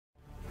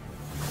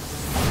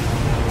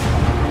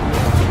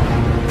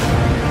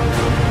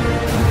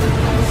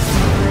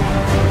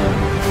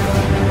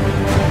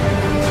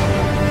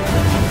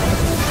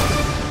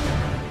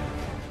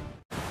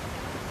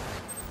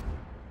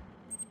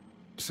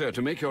Sir,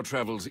 to make your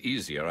travels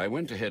easier, I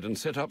went ahead and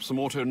set up some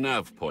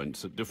auto-nav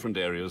points at different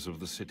areas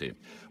of the city.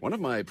 One of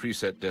my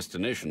preset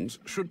destinations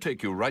should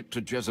take you right to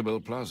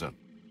Jezebel Plaza.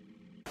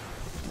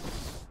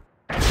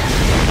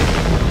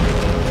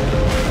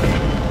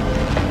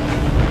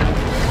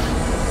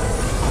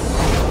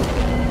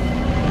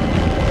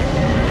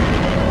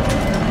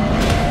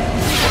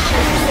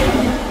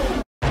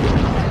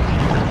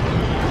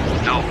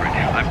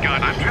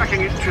 I'm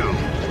tracking it too.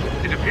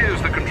 It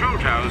appears the control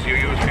towers you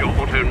use for your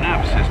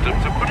auto-nav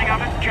systems are putting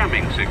out a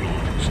jamming signal.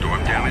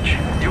 Storm damage.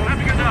 You'll have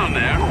to go down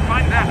there and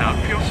find that out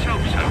for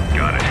yourself, sir.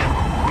 Got it.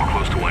 I'm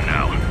close to one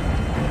now.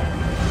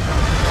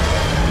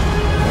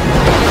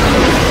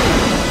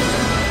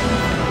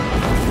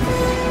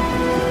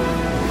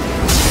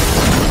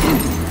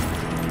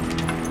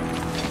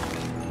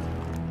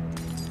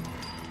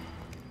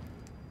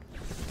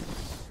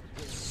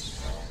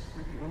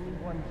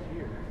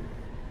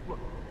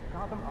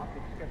 Arkham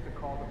Optics gets a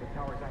call that the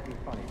tower's acting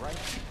funny, right?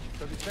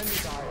 So they send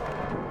the guy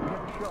out. We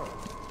have a show.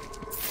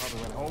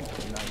 Probably went home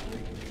for the night,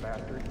 lazy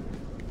bastard.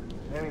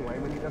 Anyway,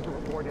 when he doesn't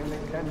report in, they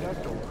send us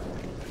over.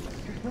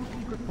 There's no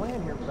secret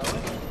plan here,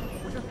 fellas.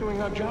 We're just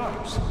doing our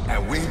jobs.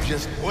 And we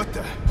just... What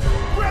the...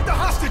 Grab the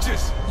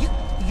hostages!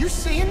 You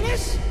seeing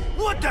this?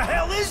 What the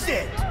hell is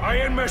it? I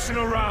ain't messing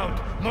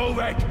around. Move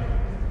it!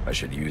 I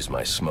should use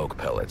my smoke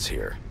pellets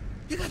here.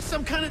 You got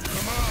some kind of...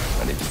 Come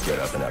on! I need to get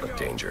up and out of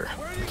danger.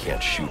 He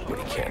can't shoot what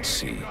he can't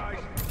see.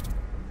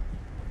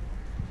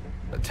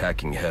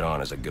 Attacking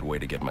head-on is a good way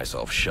to get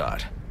myself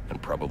shot.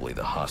 And probably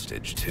the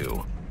hostage,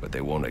 too. But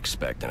they won't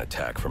expect an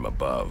attack from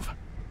above.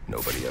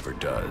 Nobody ever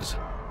does.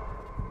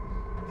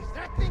 Is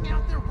that thing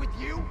out there with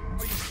you?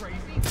 Are you crazy?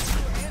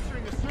 You're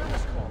answering a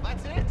service call,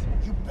 that's it?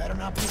 You better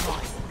not be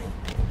lying.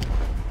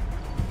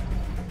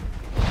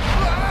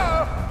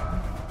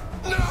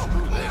 No!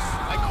 Screw this.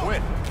 I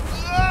quit.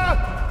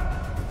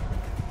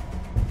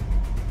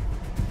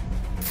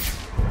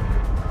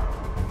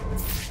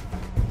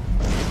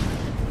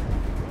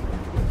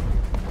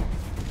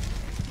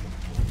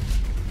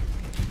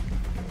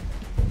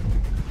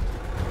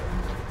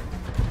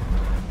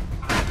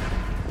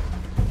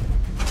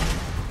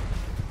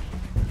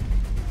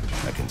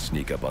 I can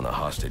sneak up on the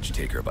hostage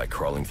taker by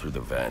crawling through the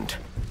vent.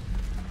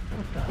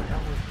 What the hell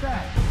was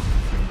that?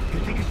 You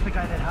think it's the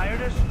guy that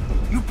hired us?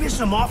 You piss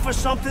him off or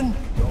something?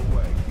 No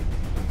way.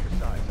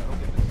 Besides, I don't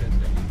get the sense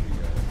that he'd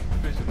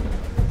be visible.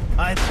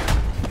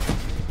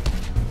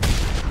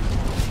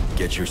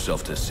 Get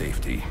yourself to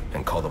safety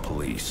and call the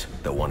police.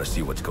 They'll want to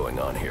see what's going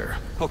on here.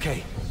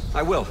 Okay,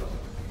 I will.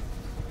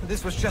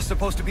 This was just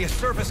supposed to be a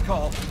service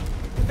call.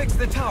 Fix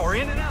the tower,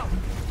 in and out.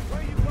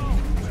 Where you going?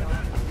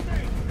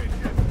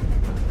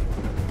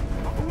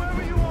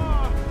 Whoever you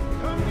are,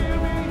 come near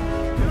me,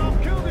 and I'll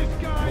kill this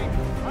guy.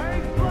 I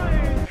ain't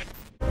playing.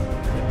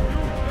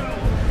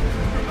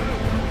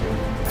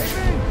 Hey,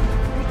 Vin,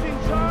 you seen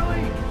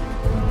Charlie?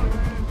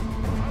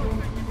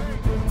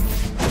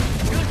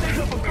 You gonna take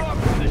up a car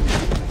position?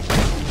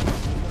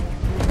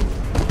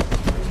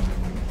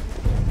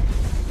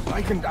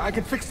 I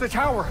can fix the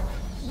tower.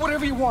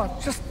 Whatever you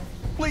want. Just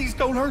please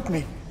don't hurt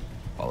me.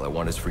 All I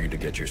want is for you to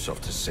get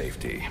yourself to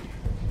safety.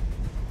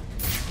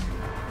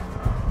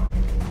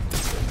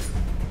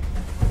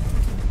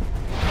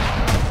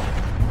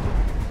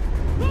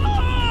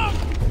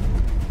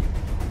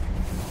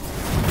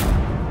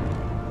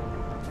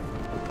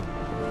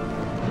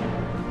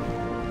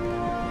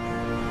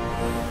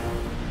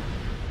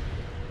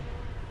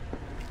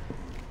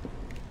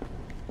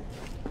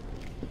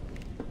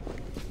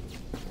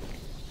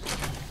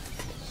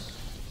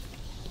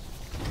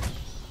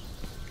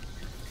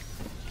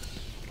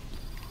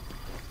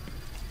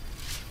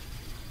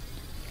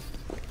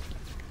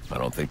 I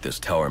don't think this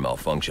tower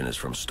malfunction is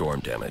from storm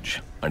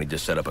damage. I need to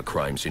set up a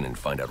crime scene and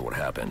find out what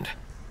happened.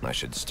 I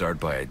should start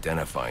by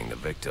identifying the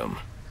victim.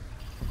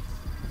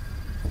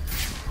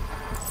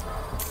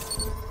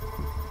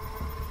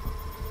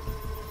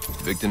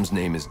 The victim's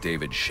name is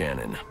David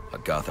Shannon, a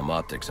Gotham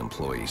Optics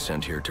employee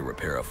sent here to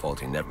repair a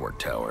faulty network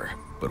tower.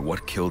 But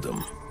what killed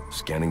him?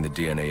 Scanning the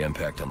DNA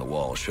impact on the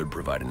wall should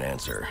provide an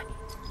answer.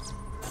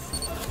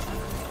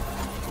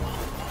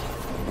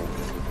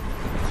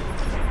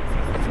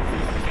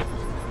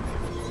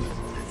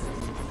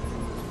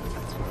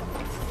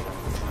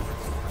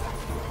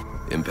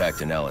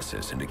 Impact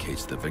analysis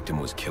indicates the victim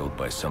was killed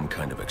by some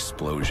kind of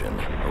explosion,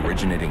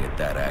 originating at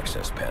that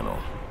access panel.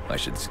 I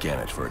should scan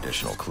it for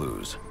additional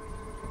clues.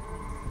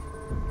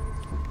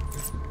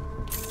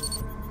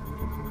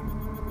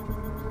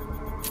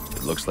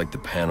 It looks like the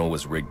panel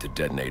was rigged to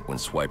detonate when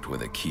swiped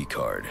with a key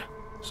card.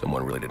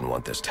 Someone really didn't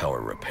want this tower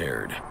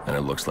repaired, and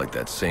it looks like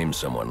that same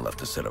someone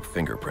left a set of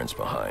fingerprints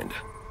behind.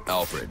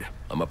 Alfred,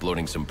 I'm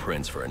uploading some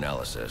prints for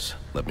analysis.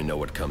 Let me know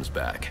what comes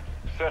back.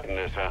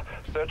 Certainly, sir.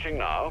 Searching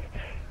now.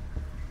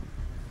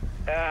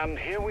 And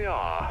here we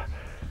are.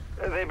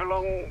 They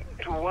belong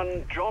to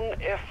one John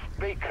F.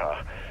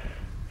 Baker.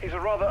 He's a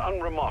rather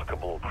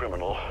unremarkable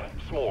criminal.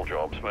 Small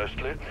jobs,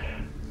 mostly.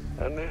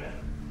 And,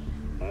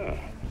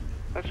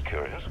 that's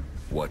curious.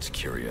 What's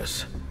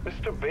curious?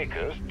 Mr.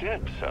 Baker's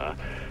dead, sir.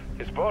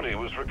 His body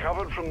was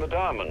recovered from the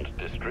Diamond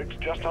District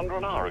just under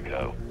an hour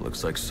ago.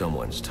 Looks like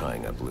someone's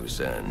tying up loose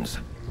ends.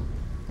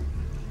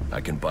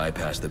 I can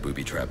bypass the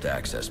booby-trapped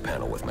access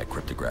panel with my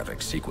cryptographic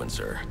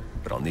sequencer,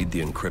 but I'll need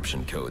the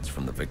encryption codes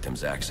from the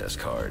victim's access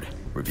card.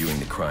 Reviewing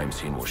the crime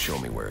scene will show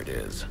me where it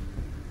is.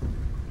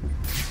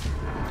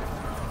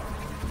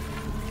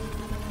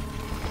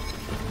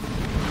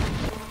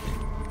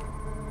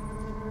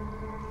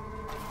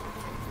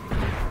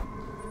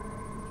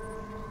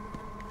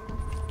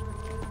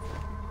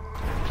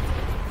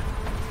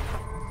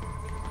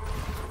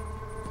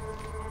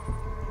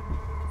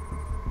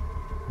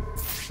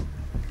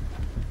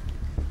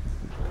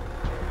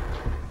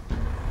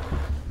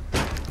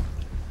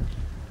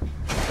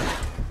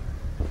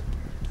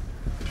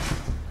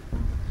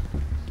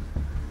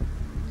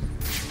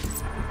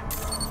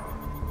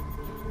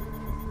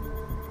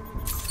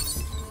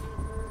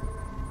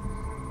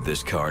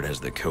 This card has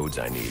the codes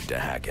I need to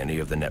hack any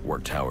of the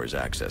network tower's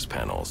access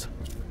panels.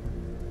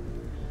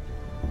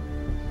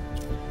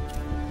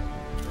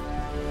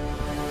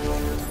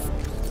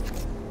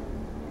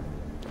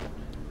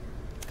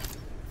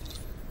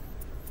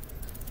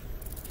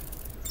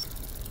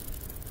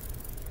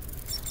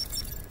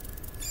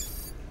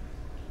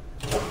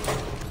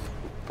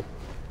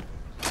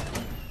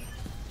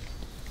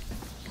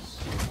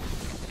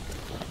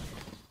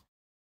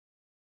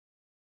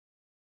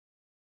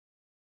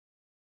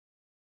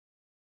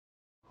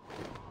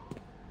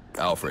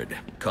 Alfred,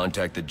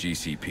 contact the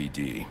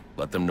GCPD.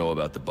 Let them know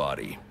about the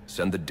body.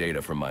 Send the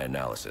data from my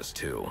analysis,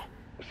 too.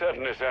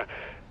 Certainly, sir.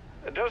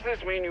 Does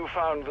this mean you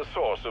found the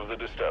source of the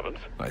disturbance?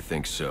 I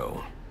think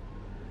so.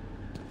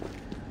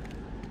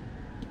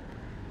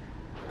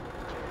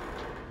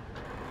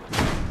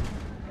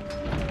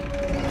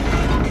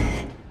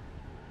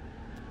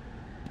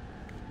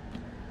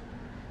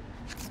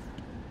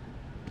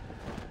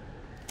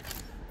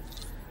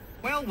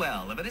 Well,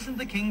 well, if it isn't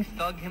the King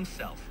Thug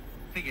himself.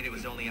 Figured it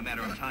was only a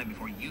matter of time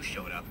before you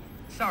showed up.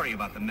 Sorry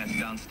about the mess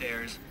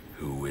downstairs.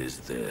 Who is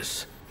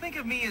this? Think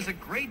of me as a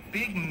great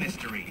big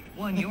mystery,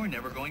 one you're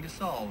never going to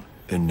solve.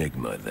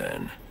 Enigma,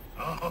 then.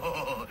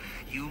 Oh,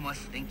 you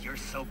must think you're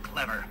so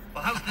clever.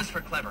 Well, how's this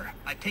for clever?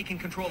 I've taken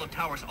control of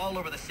towers all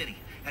over the city.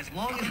 As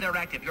long as they're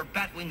active, your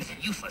Batwing's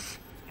useless.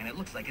 And it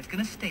looks like it's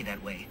gonna stay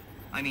that way.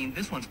 I mean,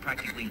 this one's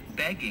practically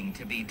begging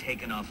to be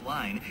taken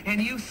offline,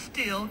 and you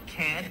still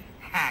can't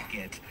hack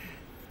it.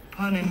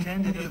 Pun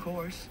intended, of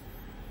course.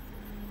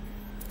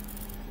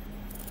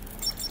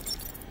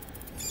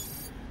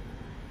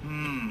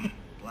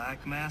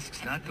 Black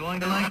Mask's not going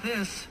to like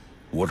this.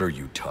 What are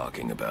you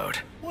talking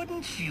about?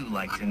 Wouldn't you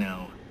like to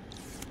know?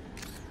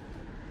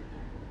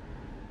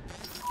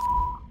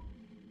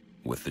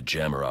 With the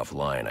jammer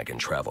offline, I can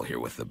travel here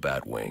with the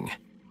Batwing.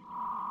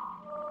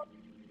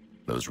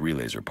 Those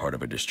relays are part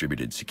of a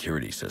distributed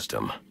security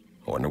system.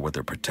 I wonder what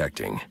they're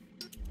protecting.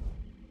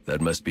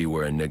 That must be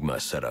where Enigma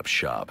set up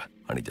shop.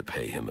 I need to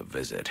pay him a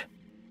visit.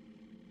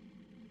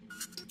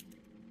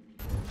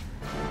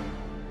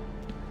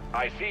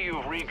 I see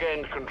you've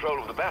regained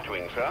control of the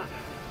Batwing, sir.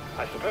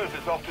 I suppose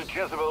it's off to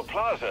Jezebel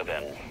Plaza,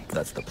 then.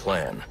 That's the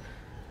plan.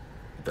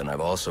 Then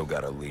I've also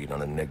got a lead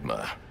on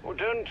Enigma. Well,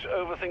 don't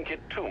overthink it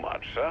too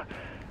much, sir.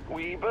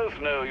 We both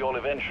know you'll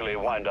eventually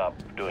wind up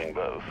doing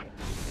both.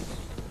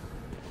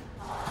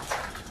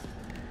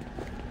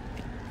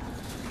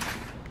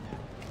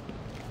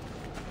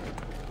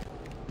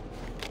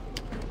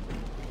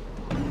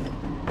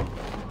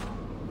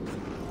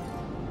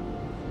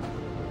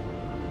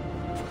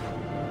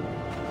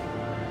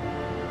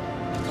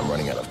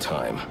 Running out of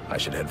time. I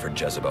should head for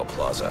Jezebel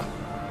Plaza.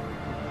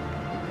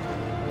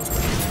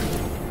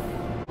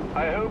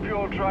 I hope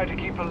you'll try to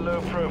keep a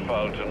low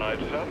profile tonight,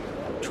 sir.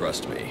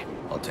 Trust me,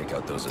 I'll take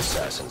out those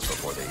assassins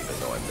before they even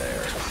know I'm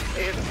there.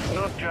 It's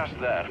not just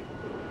that.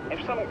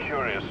 If some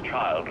curious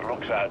child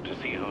looks out to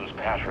see who's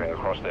pattering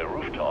across their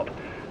rooftop,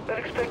 they'll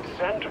expect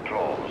Santa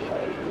Claus,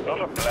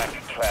 not a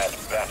black-clad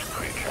bat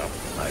creature.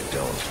 I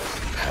don't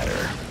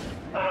patter.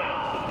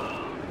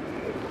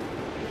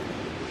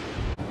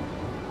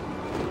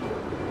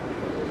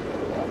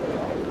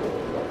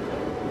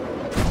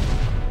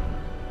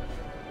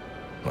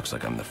 Looks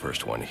like I'm the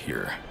first one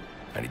here.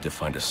 I need to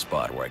find a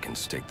spot where I can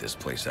stake this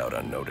place out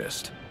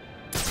unnoticed.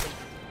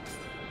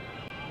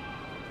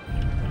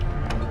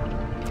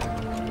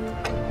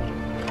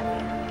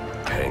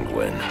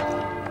 Penguin.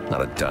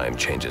 Not a dime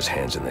changes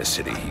hands in this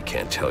city he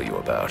can't tell you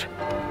about.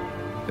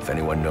 If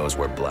anyone knows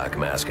where Black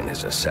Mask and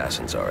his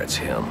assassins are, it's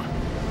him.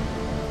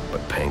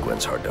 But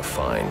Penguin's hard to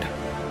find.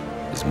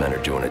 His men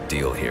are doing a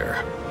deal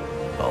here.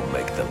 I'll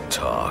make them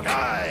talk.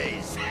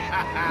 Guys!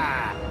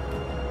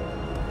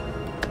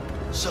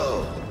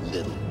 So,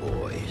 little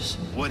boys,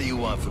 what do you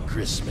want for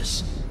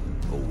Christmas?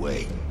 Oh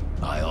wait,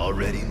 I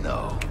already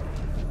know.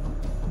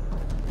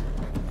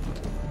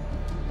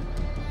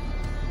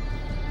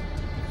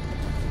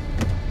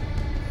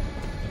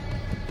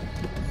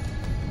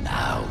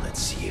 Now let's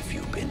see if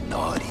you've been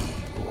naughty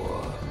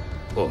or...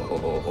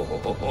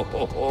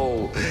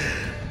 Oh,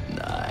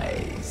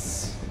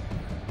 nice.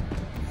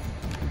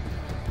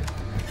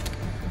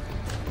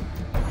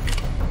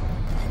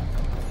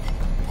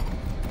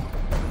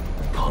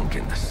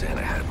 Fucking the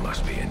Santa hat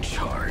must be in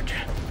charge.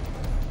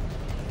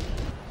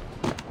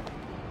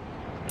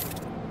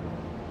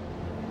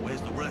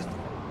 Where's the rest of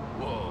them?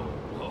 Whoa,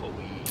 whoa,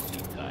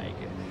 easy,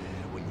 Tiger.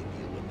 When you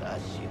deal with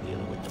us, you deal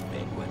with the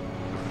Penguin.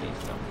 This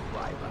ain't some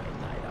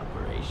fly-by-night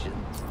operation.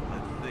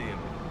 That's them.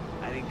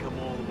 I didn't come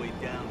all the way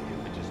down here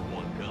with just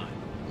one gun.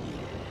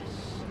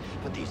 Yes,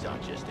 but these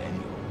aren't just any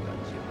old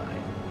guns you're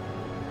buying.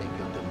 They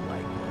build them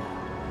like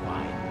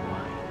wine,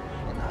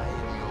 and I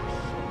am your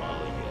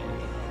sommelier.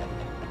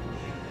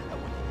 I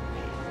want you to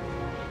taste it.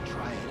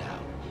 Try it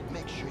out.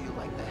 Make sure you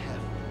like the heft.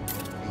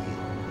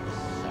 Feel the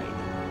sight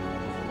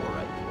before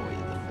I pour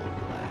you the full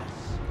glass.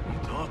 What are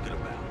you talking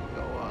about?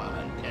 Go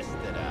on, test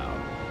it out.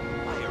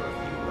 Fire a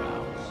few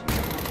rounds.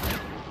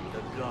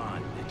 The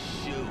gun, the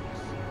shoes.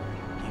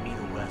 Give me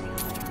the rest of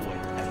it, boy.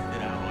 Test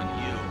it out on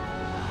you.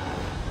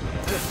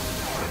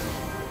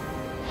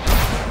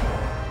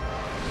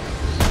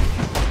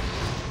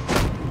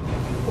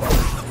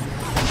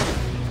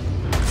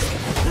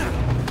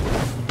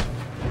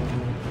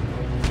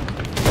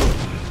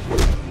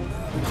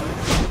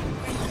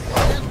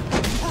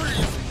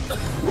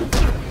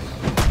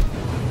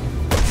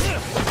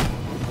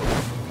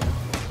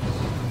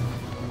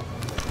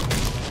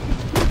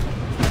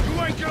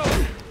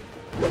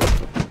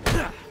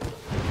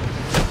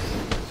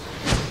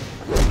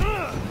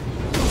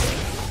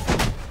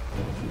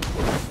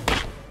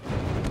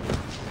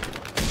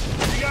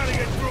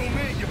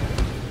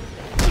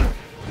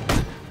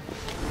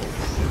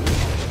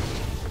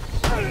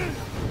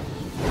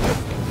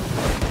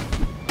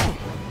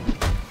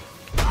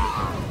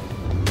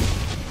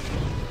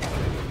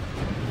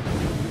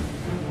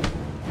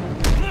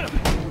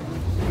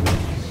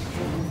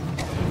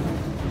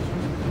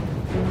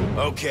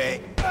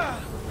 Okay.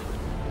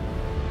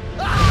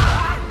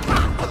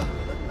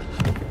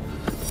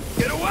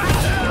 Get away!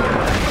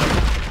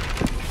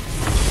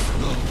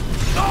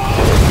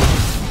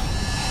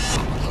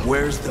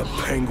 Where's the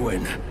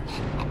Penguin?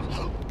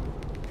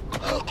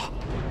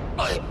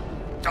 I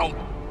don't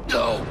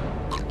know.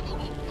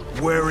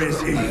 Where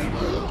is he?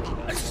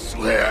 I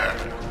swear.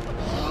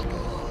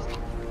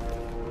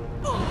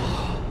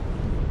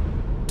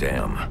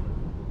 Damn.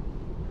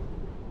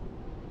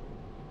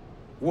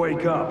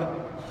 Wake up.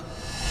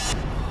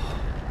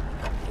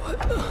 What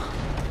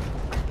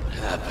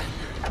happened?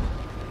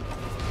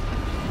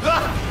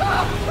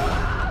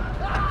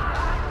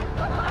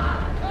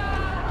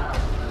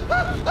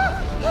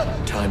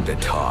 Time to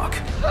talk.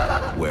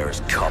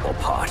 Where's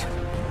Cobblepot?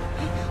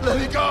 Let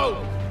me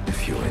go!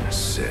 If you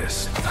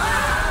insist.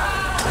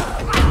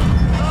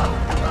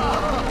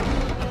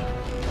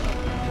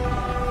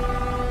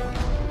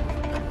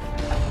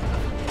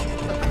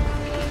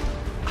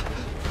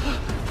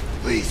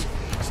 Please,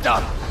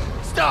 stop!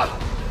 Stop!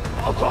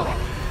 I'll talk.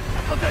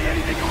 I'll tell you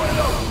anything you want to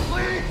know,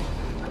 please!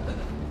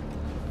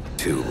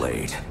 Too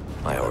late.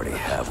 I already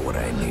have what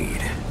I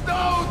need.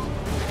 Don't!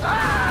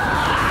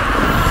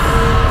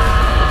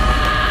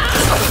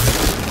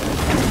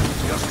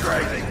 You're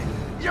crazy!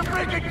 You're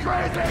freaking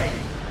crazy!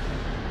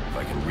 If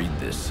I can read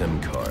this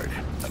SIM card,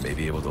 I may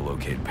be able to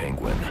locate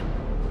Penguin.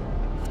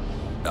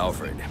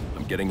 Alfred,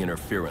 I'm getting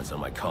interference on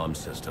my comm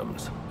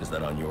systems. Is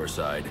that on your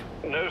side?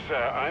 No, sir.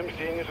 I'm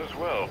seeing it as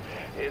well.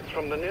 It's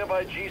from the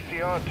nearby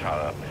GCR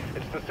tower.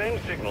 It's the same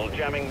signal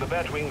jamming the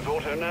Batwing's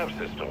auto-nav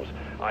systems.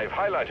 I've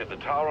highlighted the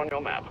tower on your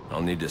map.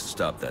 I'll need to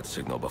stop that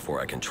signal before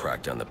I can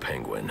track down the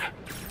Penguin.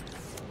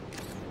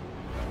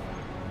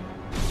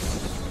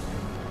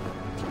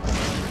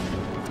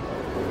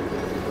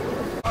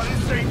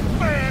 This ain't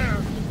fair!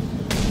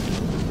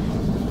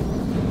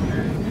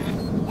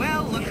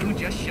 Well, look who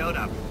just showed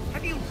up.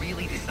 Have you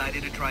really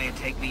decided to try and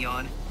take me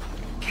on?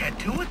 Get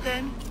to it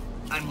then.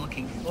 I'm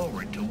looking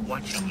forward to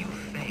watching you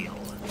fail.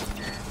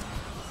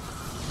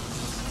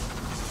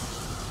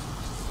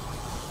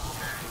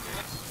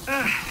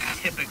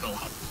 Typical.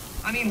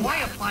 I mean, why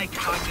apply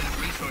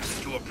cognitive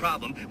resources to a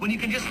problem when you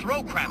can just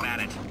throw crap at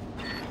it?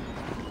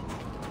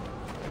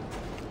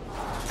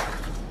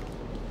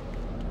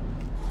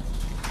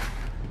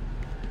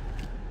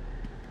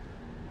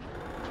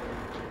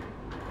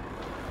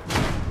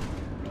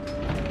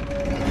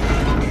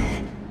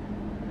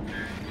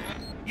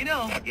 You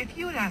know, if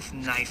you had asked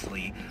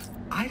nicely,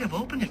 I'd have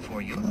opened it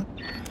for you.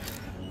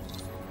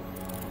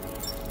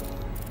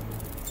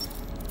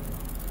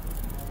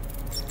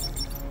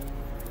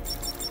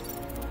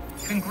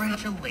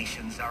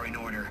 Congratulations are in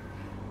order.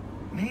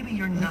 Maybe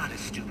you're not as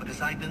stupid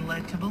as I've been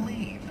led to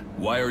believe.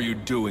 Why are you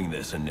doing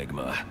this,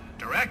 Enigma?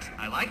 Direct,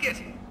 I like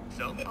it.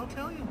 So, I'll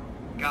tell you.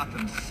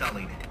 Gotham's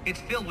sullied. It's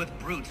filled with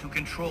brutes who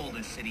control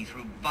this city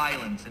through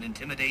violence and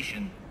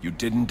intimidation. You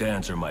didn't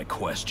answer my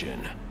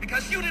question.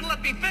 Because you didn't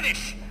let me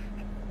finish!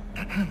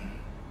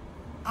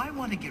 I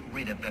want to get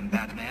rid of them,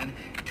 Batman,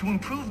 to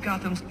improve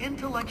Gotham's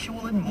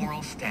intellectual and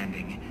moral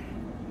standing.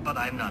 But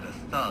I'm not a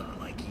thug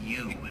like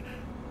you.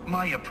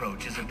 My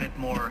approach is a bit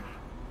more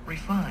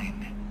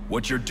refined.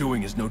 What you're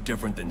doing is no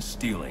different than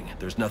stealing.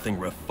 There's nothing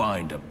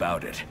refined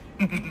about it.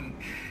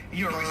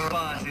 Your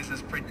response is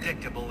as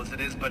predictable as it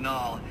is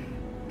banal.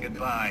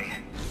 Goodbye.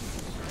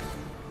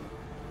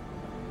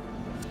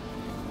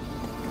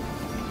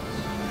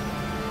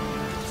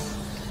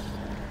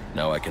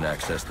 Now I can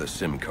access the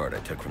SIM card I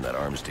took from that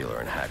arms dealer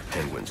and hack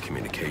Penguin's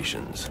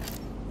communications.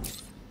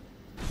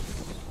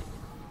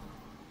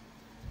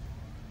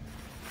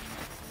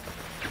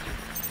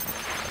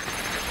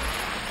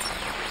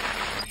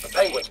 The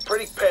Penguin's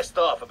pretty pissed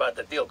off about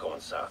the deal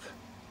going south.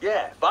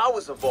 Yeah, if I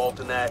was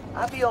involved in that,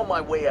 I'd be on my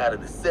way out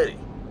of the city.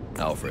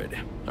 Alfred,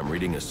 I'm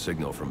reading a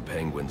signal from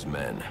Penguin's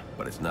men,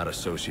 but it's not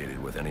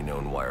associated with any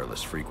known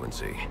wireless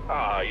frequency.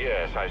 Ah,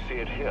 yes, I see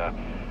it here.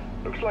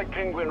 Looks like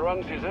Penguin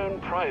runs his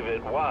own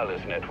private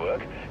wireless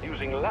network,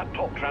 using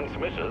laptop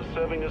transmitters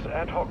serving as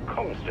ad hoc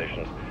comm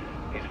stations.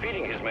 He's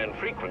feeding his men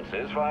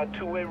frequencies via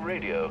two-way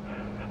radio.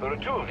 There are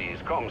 2 of these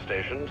comm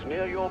stations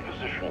near your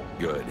position.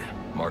 Good.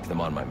 Mark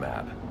them on my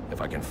map.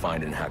 If I can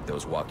find and hack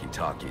those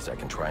walkie-talkies, I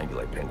can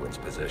triangulate Penguin's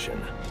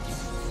position.